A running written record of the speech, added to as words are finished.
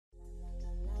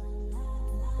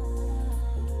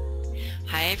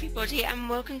Hi everybody and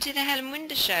welcome to the Helen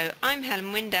Winder Show. I'm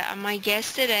Helen Winder and my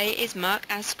guest today is Mark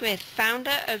Asquith,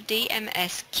 founder of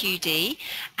DMSQD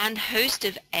and host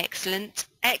of Excellence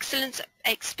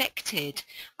Expected.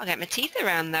 I'll get my teeth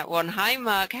around that one. Hi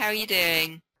Mark, how are you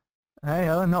doing? Hey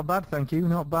Helen, not bad, thank you,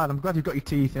 not bad. I'm glad you've got your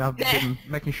teeth in. I've been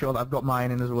making sure that I've got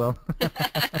mine in as well.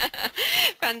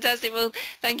 Fantastic. Well,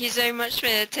 thank you so much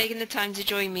for taking the time to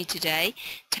join me today.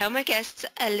 Tell my guests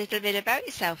a little bit about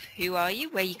yourself. Who are you,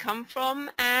 where you come from,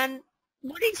 and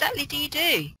what exactly do you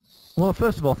do? Well,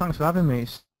 first of all, thanks for having me.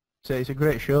 It's a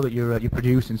great show that you're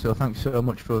producing, so thanks so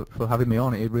much for having me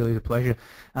on. It really is a pleasure.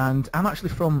 And I'm actually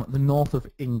from the north of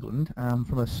England. I'm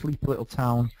from a sleepy little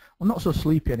town, well, not so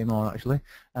sleepy anymore actually,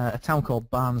 a town called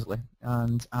Barnsley,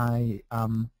 and I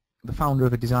am the founder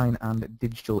of a design and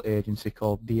digital agency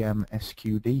called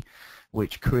DMSQD,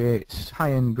 which creates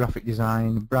high-end graphic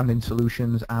design, branding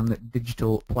solutions and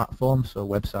digital platforms, so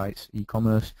websites,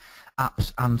 e-commerce,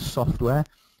 apps and software.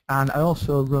 And I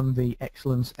also run the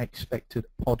Excellence Expected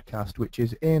podcast, which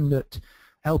is aimed at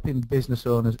helping business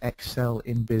owners excel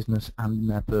in business and in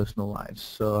their personal lives.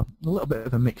 So a little bit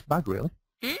of a mixed bag, really.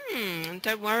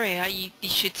 Don't worry, you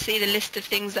should see the list of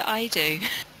things that I do.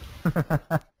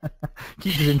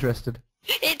 Keeps us interested.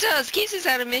 It does, keeps us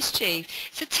out of mischief.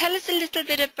 So tell us a little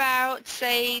bit about,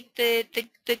 say,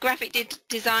 the graphic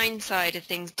design side of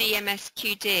things,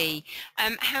 DMSQD.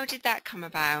 How did that come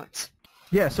about?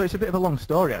 Yeah, so it's a bit of a long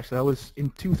story actually.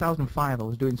 In 2005 I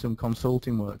was doing some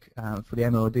consulting work for the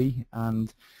MOD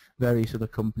and various other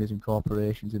companies and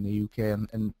corporations in the UK,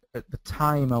 and at the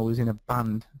time I was in a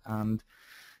band, and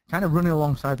kind of running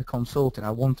alongside the consulting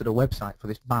I wanted a website for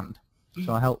this band.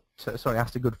 So I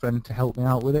asked a good friend to help me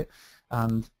out with it,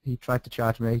 and he tried to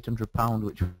charge me £800,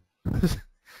 which was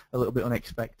a little bit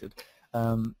unexpected.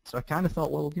 So I kind of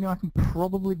thought, well, I can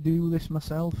probably do this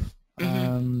myself.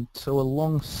 So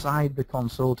alongside the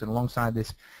consulting, alongside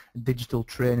this digital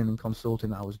training and consulting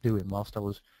that I was doing whilst I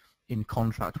was in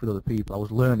contract with other people, I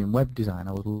was learning web design,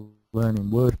 I was learning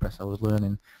WordPress, I was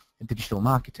learning digital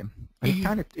marketing.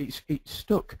 And it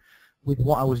stuck with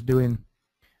what I was doing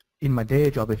in my day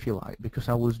job, if you like, because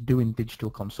I was doing digital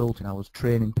consulting, I was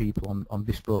training people on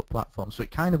bespoke platforms, so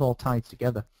it kind of all tied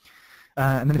together.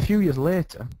 And then a few years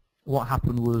later, what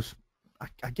happened was,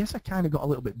 I guess I kind of got a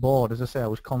little bit bored. As I say, I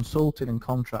was consulting and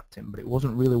contracting, but it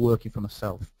wasn't really working for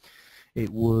myself. It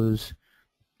was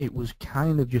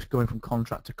kind of just going from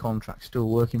contract to contract, still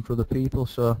working for other people.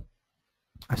 So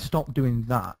I stopped doing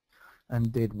that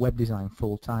and did web design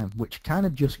full time, which kind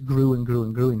of just grew and grew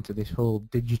and grew into this whole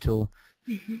digital,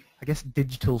 I guess,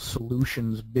 digital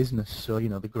solutions business. So,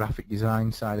 the graphic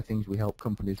design side of things, we help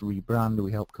companies rebrand,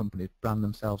 we help companies brand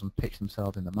themselves and pitch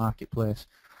themselves in the marketplace.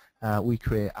 We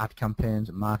create ad campaigns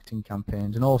and marketing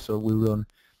campaigns, and also we run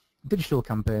digital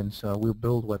campaigns. So we'll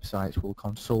build websites, we'll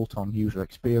consult on user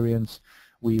experience,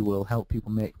 we will help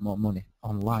people make more money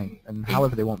online, and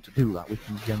however they want to do that, we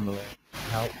can generally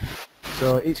help.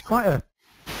 So it's quite a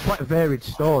varied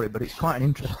story, but it's quite an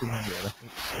interesting one,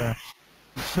 really.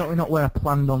 It's certainly not where I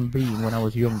planned on being when I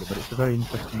was younger, but it's a very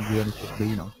interesting journey to have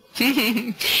been on.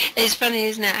 It's funny,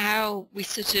 isn't it, how we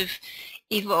sort of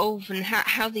evolve and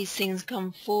how these things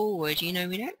come forward. We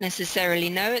don't necessarily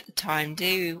know at the time,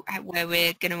 do we, where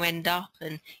we're going to end up,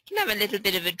 and you can have a little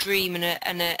bit of a dream and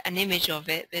an image of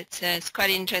it, but it's quite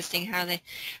interesting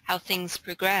how things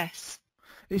progress.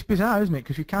 It's bizarre, isn't it?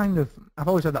 Because I've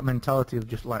always had that mentality of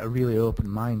just like a really open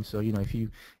mind. So if you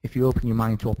open your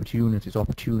mind to opportunities will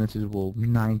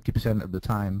 90% of the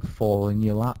time fall in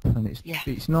your lap, and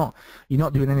it's not, you're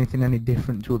not doing anything any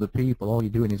different to other people. All you're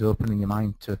doing is opening your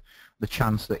mind to the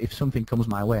chance that if something comes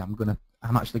my way,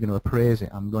 I'm actually going to appraise it.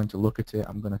 I'm going to look at it.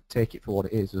 I'm going to take it for what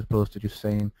it is, as opposed to just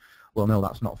saying, well, no,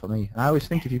 that's not for me. And I always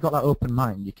think if you've got that open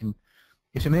mind,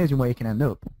 it's amazing where you can end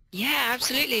up. Yeah,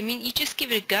 absolutely. I mean, you just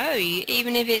give it a go,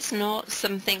 even if it's not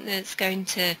something that's going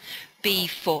to be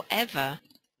forever.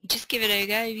 You just give it a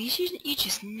go. You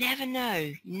just never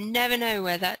know. You never know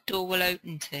where that door will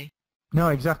open to. No,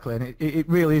 exactly, and it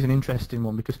really is an interesting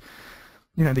one because,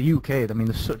 the UK, I mean,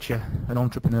 there's such an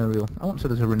entrepreneurial, I won't say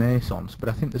there's a renaissance, but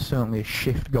I think there's certainly a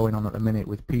shift going on at the minute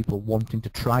with people wanting to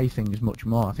try things much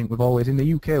more. I think in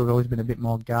the UK, we've always been a bit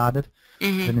more guarded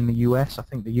than in the US. I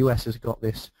think the US has got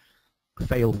this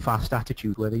fail fast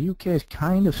attitude where the UK has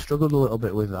kind of struggled a little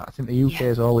bit with that. I think the UK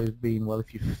has always been, well,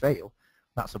 if you fail,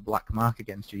 that's a black mark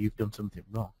against you, you've done something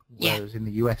wrong. Whereas in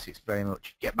the US, it's very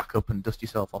much get back up and dust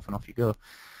yourself off and off you go.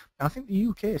 And I think the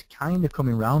UK is kind of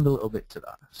coming round a little bit to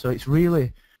that. So it's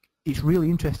really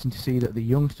interesting to see that the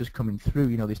youngsters coming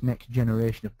through, this next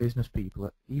generation of business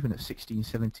people, even at 16,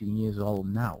 17 years old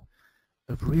now,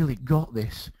 have really got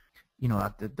this you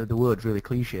know, the word's really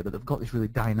cliche, but they've got this really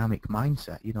dynamic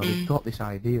mindset. You know, they've got this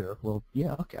idea of, well,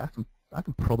 yeah, okay, I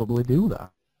can probably do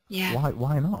that. Yeah.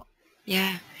 Why not?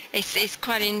 Yeah, it's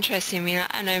quite interesting. I mean,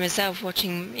 I know myself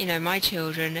watching, you know, my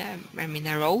children. I mean,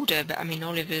 they're older, but I mean,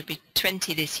 Oliver will be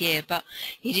 20 this year. But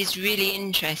it is really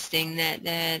interesting that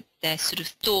their sort of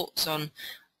thoughts on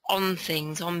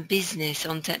things, on business,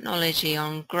 on technology,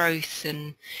 on growth,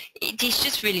 and it's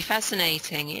just really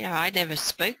fascinating. You know, I never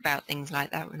spoke about things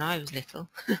like that when I was little.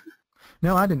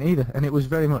 No, I didn't either, and it was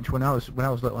very much when I was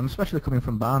little, and especially coming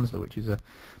from Barnsley, which is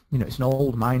you know, it's an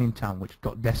old mining town which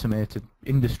got decimated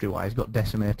industry-wise, got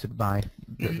decimated by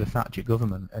the Thatcher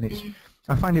government, and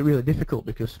I find it really difficult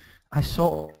because I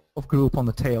sort of grew up on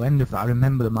the tail end of that. I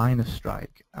remember the miners'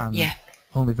 strike, and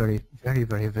only very, very,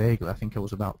 very vaguely. I think I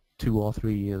was about 2 or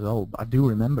 3 years old, but I do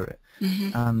remember it.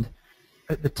 And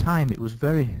at the time, it was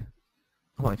very,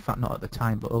 well, in fact, not at the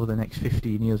time, but over the next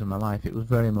 15 years of my life, it was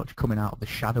very much coming out of the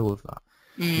shadow of that,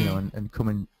 you know, and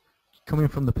coming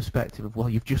from the perspective of, well,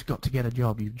 you've just got to get a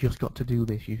job, you've just got to do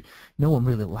this. No one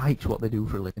really likes what they do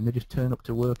for a living. They just turn up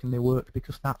to work and they work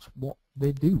because that's what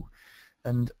they do.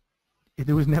 And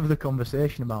there was never the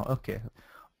conversation about, okay,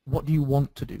 what do you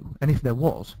want to do? And if there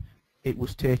was, it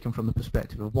was taken from the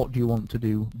perspective of what do you want to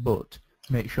do, but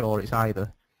make sure it's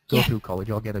either go through college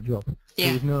or get a job.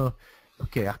 There was no,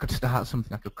 okay, I could start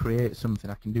something, I could create something,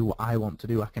 I can do what I want to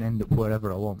do, I can end up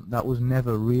wherever I want. That was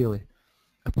never really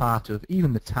a part of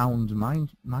even the town's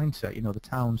mindset. You know, the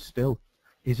town still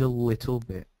is a little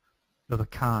bit of a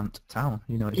can't town.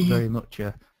 You know, it's very much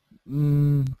a,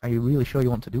 are you really sure you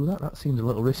want to do that? That seems a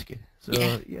little risky. So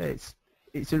yeah,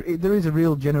 there is a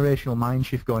real generational mind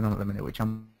shift going on at the minute, which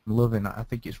I'm loving. I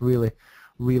think it's really,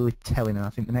 really telling, and I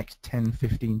think the next 10,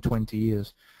 15, 20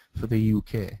 years for the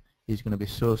UK is going to be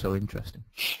so interesting.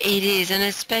 It is, and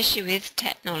especially with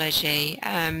technology,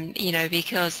 you know,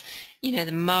 because, you know,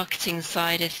 the marketing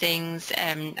side of things,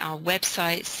 our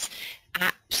websites,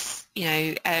 apps, you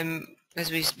know, as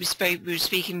we were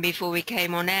speaking before we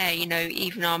came on air, you know,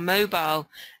 even our mobile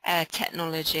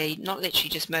technology, not literally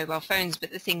just mobile phones,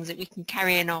 but the things that we can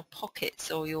carry in our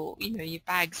pockets or your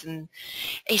bags, and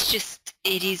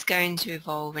it is going to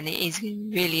evolve, and it is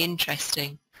really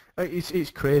interesting.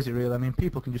 It's crazy, really. I mean,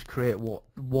 people can just create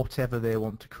whatever they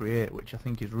want to create, which I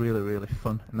think is really, really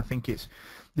fun. And I think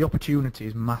the opportunity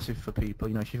is massive for people.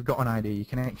 You know, if you've got an idea, you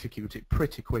can execute it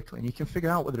pretty quickly, and you can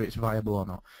figure out whether it's viable or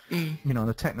not. You know,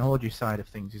 the technology side of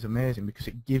things is amazing because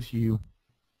it gives you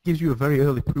a very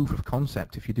early proof of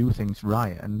concept if you do things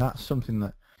right, and that's something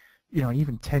that, you know,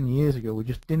 even 10 years ago we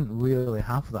just didn't really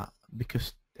have that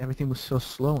because everything was so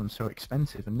slow and so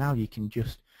expensive. And now you can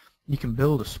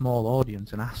build a small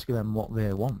audience and ask them what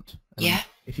they want. And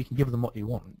if you can give them what you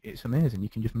want, it's amazing. You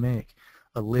can just make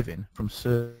a living from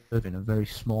serving a very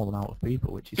small amount of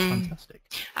people, which is fantastic.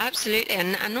 Absolutely,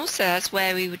 and also that's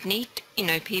where we would need, you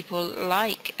know, people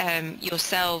like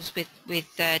yourselves with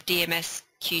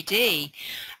DMSQD,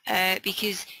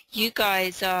 because you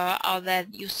guys are there.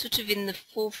 You're sort of in the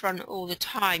forefront all the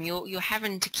time. You're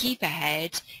having to keep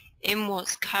ahead in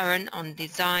what's current on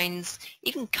designs,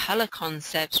 even color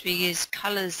concepts, because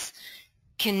colors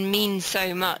can mean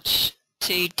so much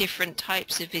to different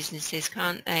types of businesses,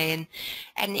 can't they?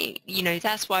 And you know,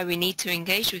 that's why we need to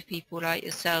engage with people like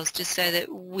yourselves, just so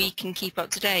that we can keep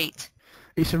up to date.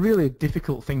 It's a really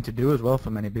difficult thing to do as well for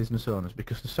many business owners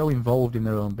because they're so involved in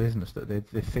their own business that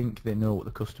they think they know what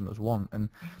the customers want, and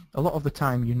a lot of the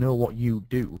time you know what you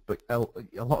do, but a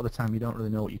lot of the time you don't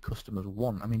really know what your customers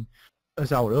want. I mean,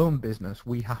 as our own business,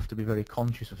 we have to be very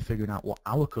conscious of figuring out what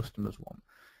our customers want,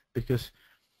 because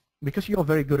you're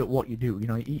very good at what you do. You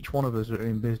know, each one of us are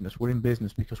in business. We're in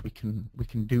business because we can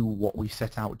do what we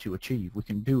set out to achieve. We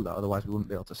can do that, otherwise we wouldn't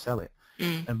be able to sell it.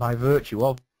 And by virtue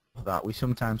of that, we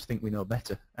sometimes think we know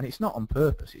better, and it's not on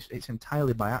purpose. It's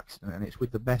entirely by accident, and it's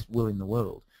with the best will in the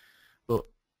world. But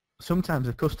sometimes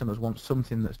the customers want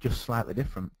something that's just slightly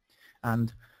different,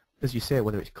 and as you say,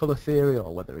 whether it's color theory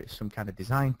or whether it's some kind of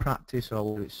design practice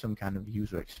or whether it's some kind of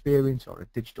user experience or a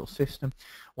digital system,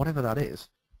 whatever that is,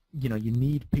 you know, you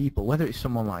need people, whether it's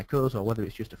someone like us or whether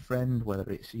it's just a friend, whether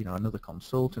it's, you know, another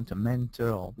consultant, a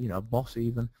mentor, or, you know, a boss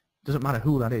even. Doesn't matter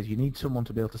who that is, you need someone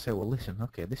to be able to say, well, listen,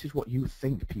 okay, this is what you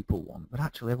think people want, but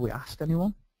actually, have we asked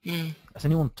anyone? Has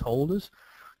anyone told us?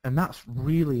 And that's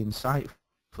really insightful.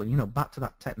 You know, back to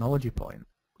that technology point,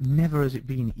 never has it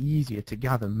been easier to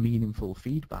gather meaningful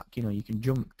feedback. You know, you can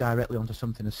jump directly onto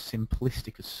something as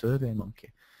simplistic as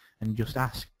SurveyMonkey and just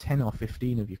ask 10 or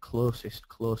 15 of your closest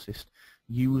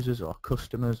users or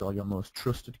customers or your most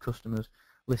trusted customers,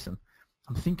 listen,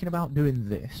 I'm thinking about doing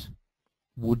this.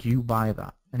 would you buy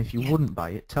that? And if you wouldn't buy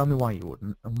it, tell me why you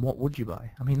wouldn't, and what would you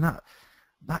buy? I mean, that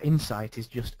insight is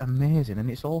just amazing, and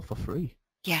it's all for free.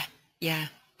 Yeah, yeah,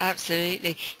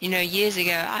 absolutely. You know, years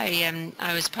ago,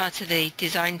 I was part of the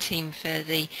design team for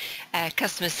the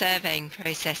customer surveying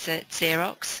process at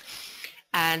Xerox,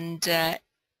 and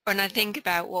when I think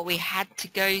about what we had to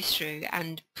go through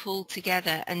and pull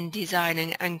together and design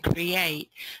and create,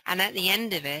 and at the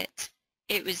end of it,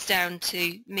 it was down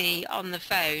to me on the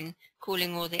phone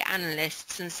calling all the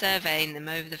analysts and surveying them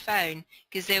over the phone,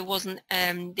 because there wasn't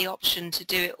the option to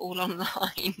do it all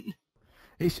online.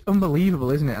 It's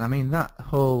unbelievable, isn't it? And I mean, that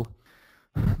whole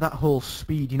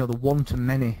speed, you know, the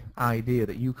one-to-many idea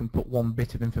that you can put one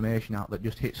bit of information out that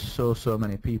just hits so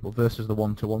many people versus the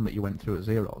one-to-one that you went through at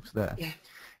Xerox there. Yeah.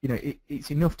 You know,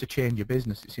 it's enough to change your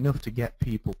business. It's enough to get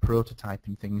people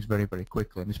prototyping things very, very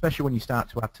quickly, and especially when you start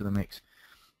to add to the mix,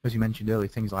 as you mentioned earlier,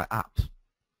 things like apps,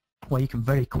 where you can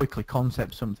very quickly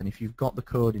concept something if you've got the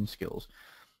coding skills,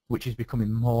 which is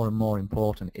becoming more and more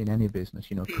important in any business.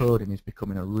 You know, coding is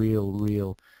becoming a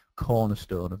real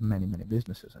cornerstone of many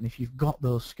businesses. And if you've got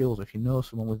those skills, or if you know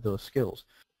someone with those skills,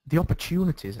 the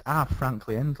opportunities are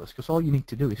frankly endless, because all you need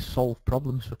to do is solve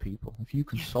problems for people. If you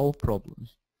can solve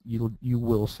problems, you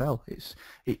will sell.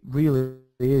 It really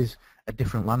is a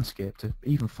different landscape to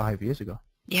even 5 years ago.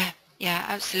 Yeah. Yeah,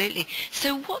 absolutely.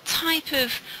 So what type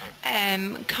of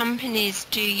companies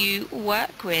do you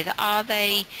work with? Are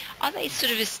they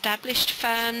sort of established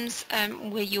firms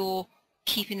where you're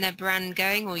keeping their brand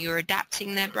going, or you're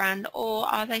adapting their brand, or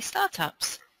are they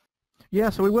startups? Yeah,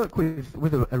 so we work with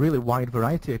a really wide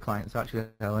variety of clients actually,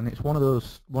 and it's one of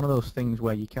those things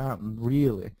where you can't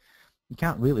really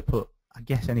put, I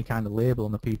guess, any kind of label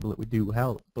on the people that we do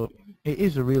help, but it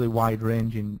is a really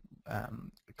wide-ranging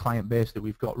client base that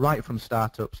we've got, right from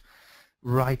startups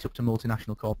right up to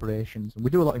multinational corporations. And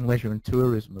we do a lot in leisure and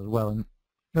tourism as well, and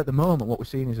at the moment what we're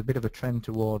seeing is a bit of a trend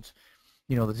towards,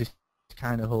 you know, there's this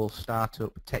kind of whole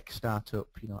startup, tech startup,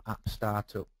 you know, app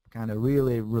startup, kind of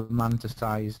really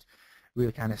romanticized,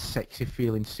 really kind of sexy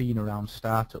feeling scene around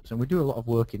startups, and we do a lot of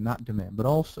work in that domain. But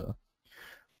also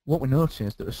what we're noticing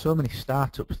is that there's so many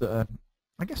startups that are,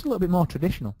 I guess, a little bit more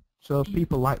traditional. So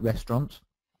people like restaurants,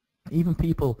 even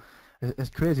people, as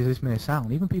crazy as this may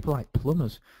sound, even people like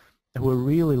plumbers who are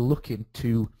really looking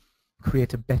to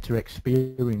create a better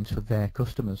experience for their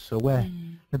customers. So where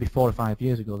maybe 4 or 5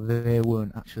 years ago they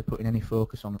weren't actually putting any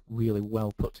focus on really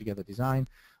well put together design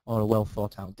or a well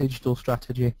thought out digital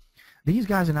strategy, these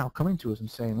guys are now coming to us and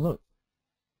saying, look,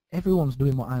 everyone's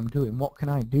doing what I'm doing, what can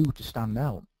I do to stand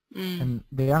out? And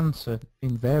the answer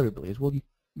invariably is, well,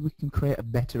 we can create a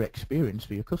better experience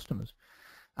for your customers.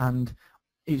 And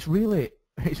it's really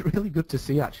good to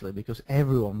see actually, because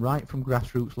everyone, right from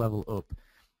grassroots level up,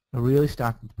 are really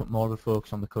starting to put more of a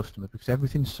focus on the customer, because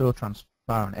everything's so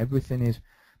transparent, everything is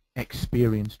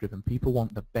experience driven. People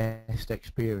want the best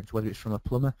experience, whether it's from a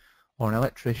plumber or an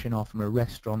electrician or from a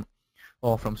restaurant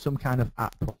or from some kind of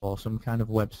app or some kind of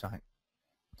website.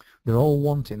 They're all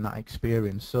wanting that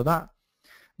experience. So that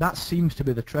seems to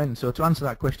be the trend. So to answer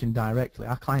that question directly,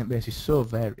 our client base is so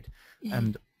varied,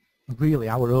 and really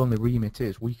our only remit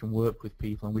is we can work with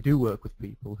people, and we do work with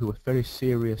people who are very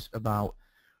serious about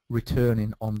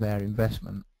returning on their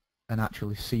investment and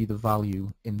actually see the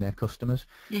value in their customers.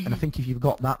 And I think if you've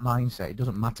got that mindset, it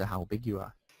doesn't matter how big you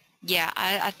are. Yeah,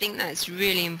 I think that's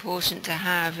really important to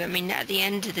have. I mean, at the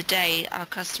end of the day, our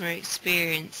customer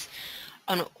experience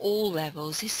on all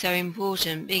levels is so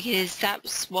important, because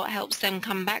that's what helps them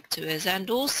come back to us and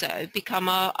also become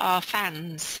our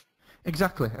fans.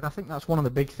 Exactly, and I think that's one of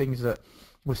the big things that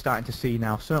we're starting to see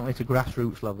now, certainly to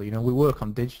grassroots level. You know, we work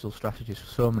on digital strategies for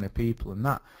so many people, and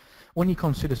that, when you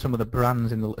consider some of the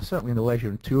brands certainly in the leisure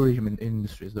and tourism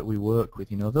industries that we work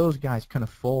with, you know, those guys can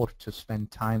afford to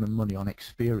spend time and money on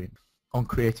experience, on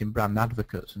creating brand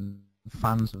advocates and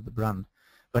fans of the brand.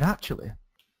 But actually,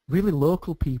 really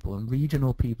local people and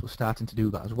regional people are starting to do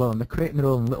that as well, and they're creating their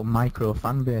own little micro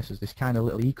fan bases, this kind of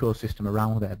little ecosystem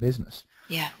around their business,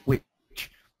 which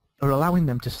are allowing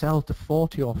them to sell to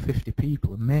 40 or 50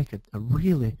 people and make a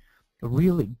really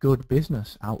good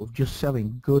business out of just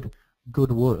selling good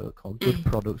work or good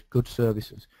products, good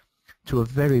services to a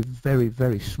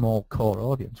very small core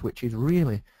audience, which is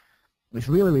really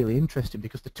interesting,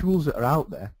 because the tools that are out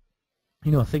there,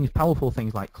 you know, powerful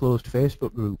things like closed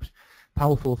Facebook groups,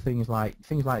 powerful things like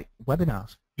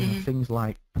webinars, you know, things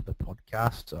like the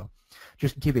podcasts, or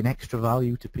just giving extra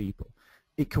value to people.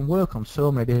 It can work on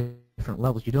so many different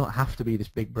levels. You don't have to be this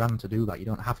big brand to do that. You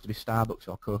don't have to be Starbucks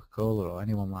or Coca-Cola or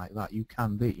anyone like that. You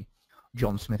can be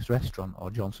John Smith's Restaurant or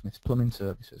John Smith's Plumbing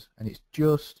Services, and it's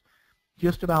just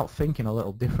just about thinking a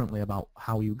little differently about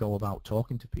how you go about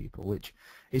talking to people, which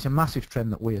is a massive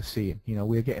trend that we are seeing. You know,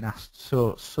 we're getting asked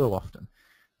so often,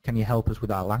 can you help us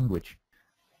with our language?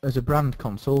 As a brand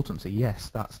consultancy, yes,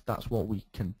 that's what we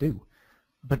can do.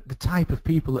 But the type of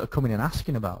people that are coming and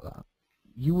asking about that,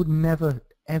 you would never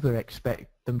ever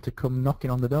expect them to come knocking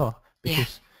on the door,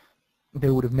 because they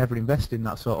would have never invested in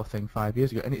that sort of thing 5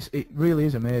 years ago. And it really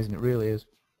is amazing. It really is.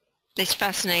 It's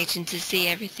fascinating to see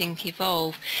everything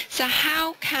evolve. So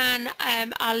how can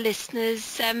our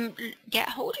listeners get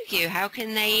hold of you? How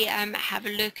can they have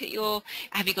a look at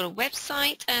have you got a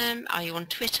website? Are you on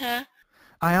Twitter?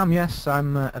 I am, yes.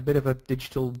 I'm a bit of a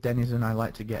digital denizen. I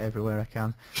like to get everywhere I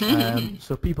can.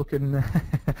 So people can,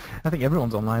 I think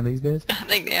everyone's online these days. I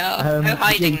think they are. No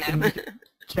hiding them.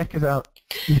 Check us out.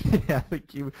 Yeah, I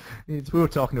think we were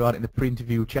talking about it in the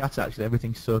pre-interview chat, actually.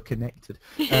 Everything's so connected.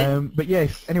 But yeah,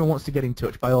 if anyone wants to get in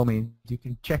touch, by all means, you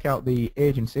can check out the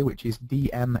agency, which is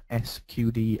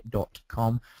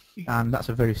DMSQD.com. And that's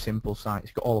a very simple site.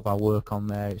 It's got all of our work on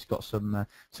there. It's got some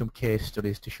case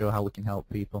studies to show how we can help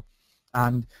people.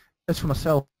 And as for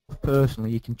myself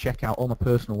personally, you can check out all my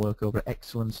personal work over at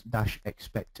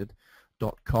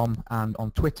excellence-expected.com, and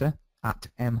on Twitter at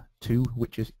M2,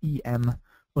 which is EM_TWO.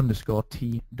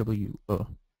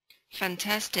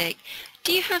 Fantastic.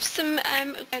 Do you have some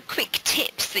quick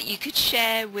tips that you could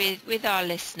share with our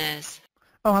listeners?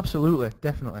 Oh, absolutely,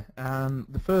 definitely.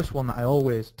 The first one that I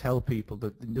always tell people,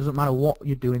 that it doesn't matter what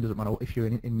you're doing, doesn't matter if you're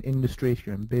in industry, if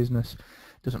you're in business,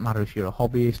 doesn't matter if you're a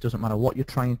hobbyist, doesn't matter what you're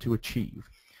trying to achieve,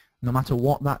 no matter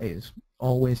what that is,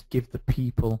 always give the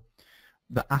people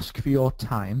that ask for your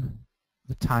time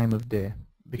the time of day,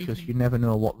 because you never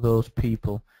know what those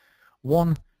people,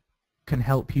 one, can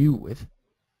help you with,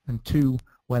 and two,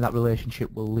 where that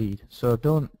relationship will lead. So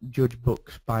don't judge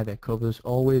books by their covers.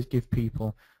 Always give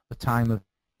people the time of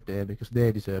day, because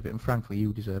they deserve it, and frankly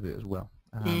you deserve it as well.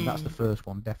 That's the first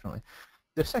one, definitely.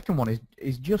 The second one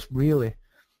is just really,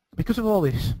 because of all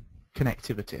this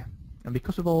connectivity and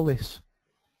because of all this,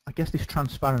 I guess, this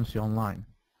transparency online,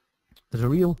 there's a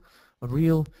real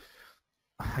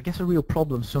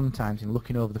problem sometimes in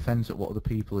looking over the fence at what other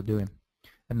people are doing.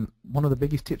 And one of the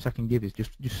biggest tips I can give is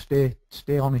just stay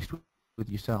honest with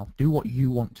yourself. Do what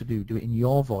you want to do. Do it in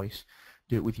your voice.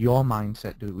 Do it with your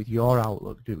mindset. Do it with your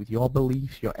outlook. Do it with your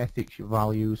beliefs, your ethics, your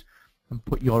values, and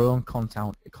put your own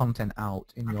content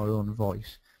out in your own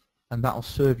voice. And that'll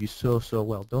serve you so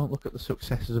well. Don't look at the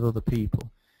successes of other people,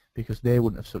 because they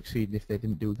wouldn't have succeeded if they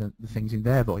didn't do the things in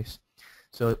their voice.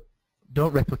 So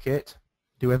don't replicate.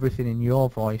 Do everything in your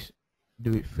voice.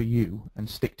 Do it for you, and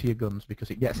stick to your guns,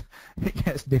 because it gets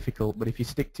difficult. But if you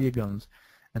stick to your guns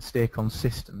and stay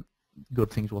consistent,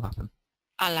 good things will happen.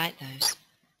 I like those.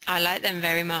 I like them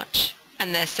very much,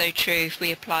 and they're so true if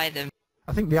we apply them.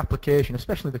 I think the application,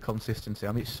 especially the consistency,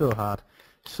 I mean, it's so hard.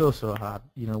 So hard.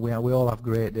 You know, we all have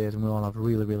great days and we all have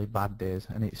really bad days,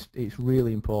 and it's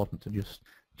really important to just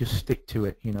stick to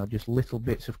it. You know, just little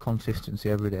bits of consistency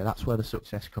every day. That's where the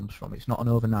success comes from. It's not an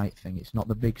overnight thing. It's not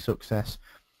the big success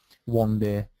one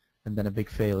day and then a big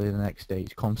failure the next day.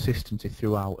 It's consistency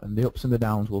throughout, and the ups and the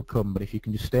downs will come. But if you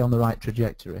can just stay on the right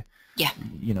trajectory,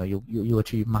 you know, you'll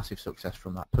achieve massive success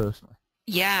from that personally.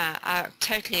 Yeah, I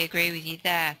totally agree with you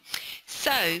there.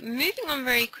 So moving on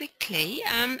very quickly.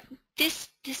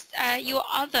 Your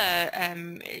other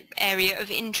area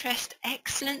of interest,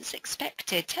 Excellence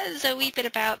Expected. Tell us a wee bit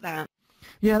about that.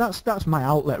 Yeah, that's my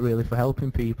outlet really for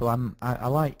helping people. I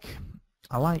like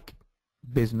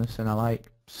business, and I like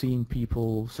seeing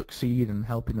people succeed and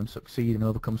helping them succeed and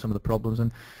overcome some of the problems.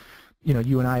 And you know,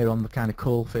 you and I are on the kind of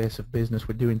coal face of business.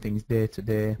 We're doing things day to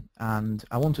day, and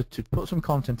I wanted to put some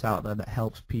content out there that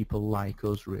helps people like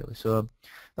us really. So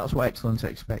that's what Excellence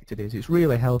Expected is. It's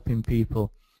really helping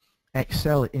people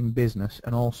excel in business,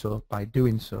 and also by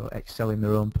doing so excel in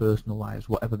their own personal lives,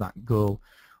 whatever that goal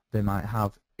they might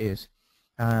have is.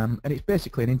 And it's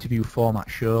basically an interview format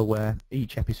show where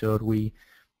each episode we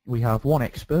have one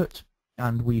expert,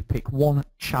 and we pick one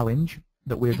challenge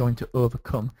that we're going to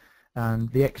overcome, and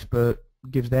the expert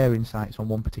gives their insights on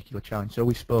one particular challenge. So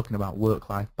we've spoken about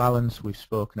work-life balance, we've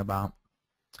spoken about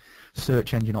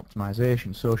search engine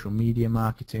optimization, social media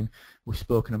marketing, we've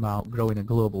spoken about growing a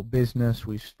global business,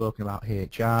 we've spoken about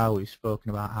HR, we've spoken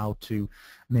about how to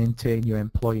maintain your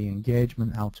employee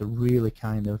engagement, how to really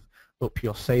kind of up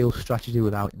your sales strategy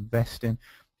without investing.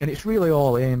 And it's really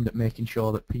all aimed at making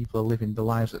sure that people are living the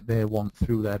lives that they want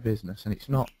through their business, and there's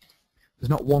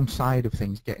not one side of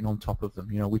things getting on top of them.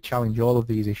 You know, we challenge all of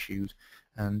these issues,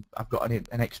 and I've got an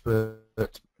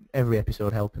expert every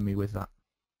episode helping me with that.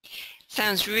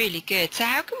 Sounds really good. So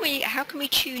how can we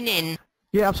tune in?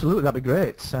 Yeah, absolutely. That'd be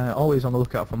great. Always on the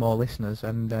lookout for more listeners,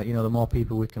 and you know, the more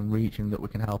people we can reach and that we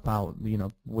can help out, you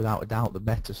know, without a doubt, the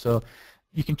better. So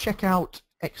you can check out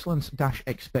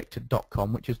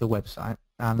excellence-expected.com, which is the website,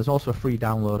 and there's also a free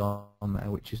download on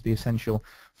there, which is the essential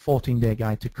 14-day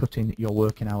guide to cutting your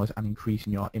working hours and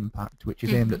increasing your impact, which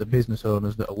is aimed at the business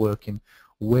owners that are working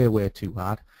way too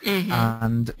hard.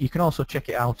 And you can also check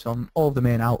it out on all of the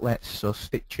main outlets, so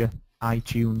Stitcher,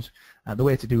 iTunes. The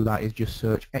way to do that is just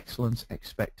search Excellence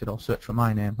Expected or search for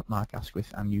my name, Mark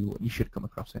Asquith, and you should come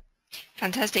across it.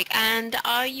 Fantastic. And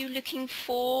are you looking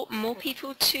for more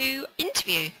people to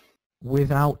interview?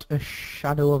 Without a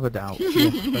shadow of a doubt.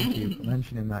 Yes, thank you for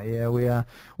mentioning that. Yeah,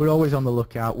 we're always on the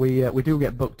lookout. We do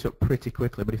get booked up pretty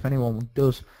quickly, but if anyone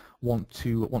does want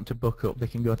to book up, they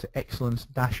can go to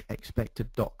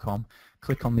excellence-expected.com,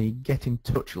 click on the Get in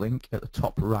Touch link at the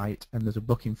top right, and there's a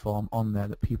booking form on there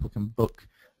that people can book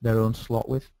their own slot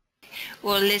with.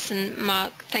 Well, listen,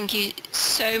 Mark, thank you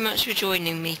so much for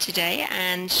joining me today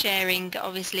and sharing,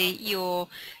 obviously, your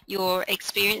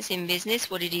experience in business,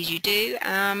 what it is you do,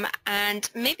 and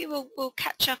maybe we'll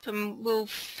catch up and we'll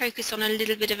focus on a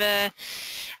little bit of a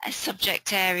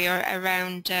subject area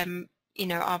around you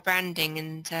know, our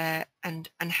branding and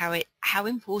how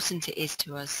important it is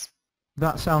to us.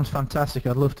 That sounds fantastic.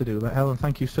 I'd love to do that. Helen,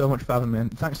 thank you so much for having me,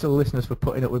 and thanks to the listeners for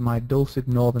putting up with my dulcet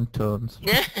northern tones.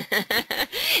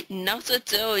 Not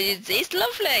at all. It's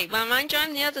lovely. Well, mind you,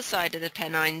 I'm the other side of the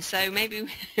Pennines, so maybe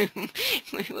we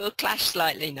will clash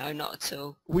slightly. No, not at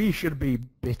all. We should be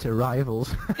bitter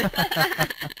rivals.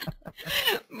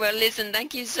 Well, listen,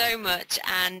 thank you so much,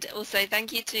 and also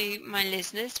thank you to my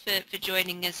listeners for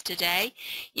joining us today.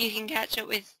 You can catch up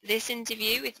with this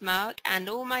interview with Mark and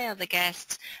all my other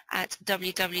guests at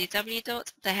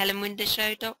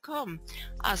www.thehelenwindershow.com.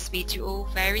 I'll speak to you all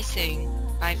very soon.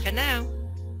 Bye for now.